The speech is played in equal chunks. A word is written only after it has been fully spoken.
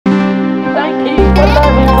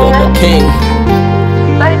King.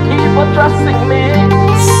 Thank you for trusting me.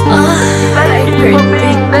 Thank you for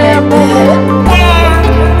being there for me.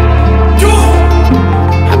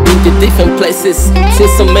 I've been to different places, seen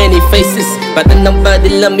so many faces, but then nobody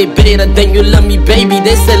love me better than you love me, baby.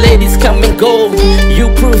 They say ladies come and go, you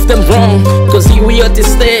prove them wrong, cause here we are to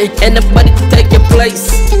stay, and nobody to take your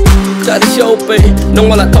place. Got it open, no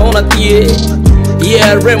one I told at the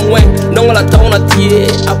yeah, Remway, no one I told at the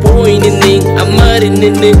I point in it, I'm mad in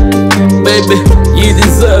it. Baby, you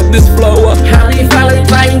deserve this flower. Happy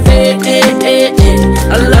Valentine Day,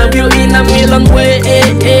 I love you in a million ways.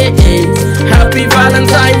 Happy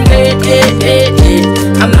Valentine Day,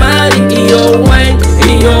 I'm mad in your way,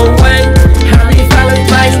 in your way. Happy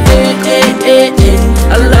Valentine Day,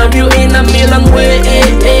 I love you in a million ways.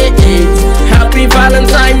 Happy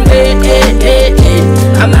Valentine Day,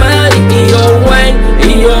 I'm mad in your way,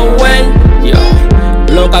 in your way.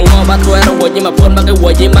 Loka ngoba tuero woji mapon make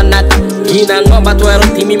woji manaka. Gina ngoba tuero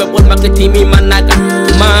timi mapon make timi manaka.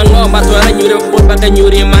 Ma ngoba tuero nyuri mapon make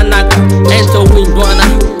nyuri manaka. Ento windwana,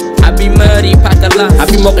 I be muddy pakala. I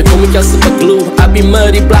be mocha for me just super glue. I be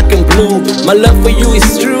muddy black and blue. My love for you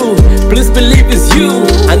is true. Please believe it's you.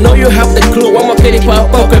 I know you have the clue. I'm a pity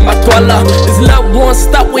pop up in my toilet. This love won't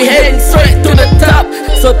stop. We heading straight to the top.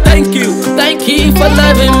 So thank you for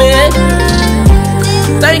loving me.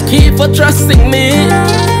 Thank you for trusting me.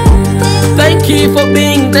 Thank you for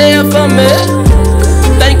being there for me.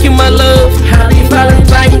 Thank you, my love. Happy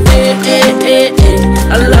Valentine Day.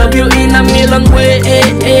 I love you in a million ways.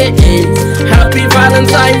 Happy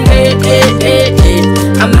Valentine Day.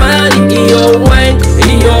 I'm mad in your way,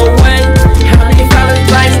 in your way. Happy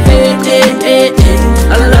Valentine Day.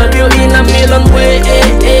 I love you in a million ways.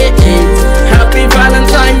 Happy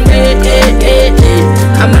Valentine Day.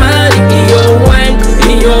 I'm mad in your way,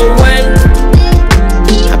 in your way.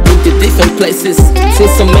 I've been to different places, seen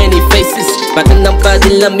so many faces, but then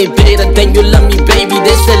nobody love me better than you love me, baby.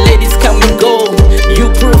 They say ladies come and go,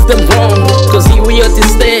 you prove them wrong, cause here we are to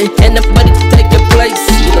stay, and nobody to take your place.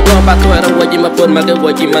 Gina ngomba tuero woji mapon make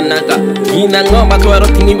woji manaka. Gina ngomba tuero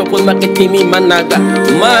timi mapon make timi manaka.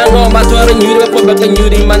 Ma ngomba tuero nyuri mapon make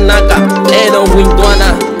nyuri manaka. Eno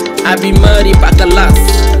windwana, I be muddy pakalas.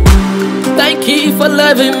 Thank you for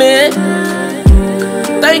loving me.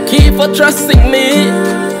 Thank you for trusting me.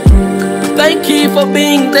 Thank you for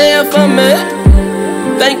being there for me.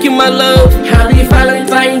 Thank you, my love. Happy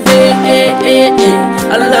Valentine Day.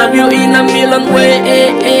 I love you in a million ways.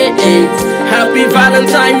 Happy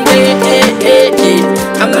Valentine Day.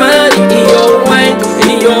 I'm mad in your way,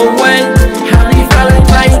 in your way. Happy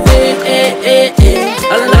Valentine Day.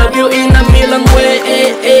 I love you in a million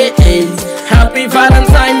ways. Happy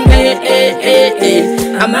Valentine Day.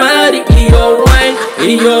 I'm mad in your way,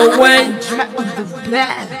 in your way.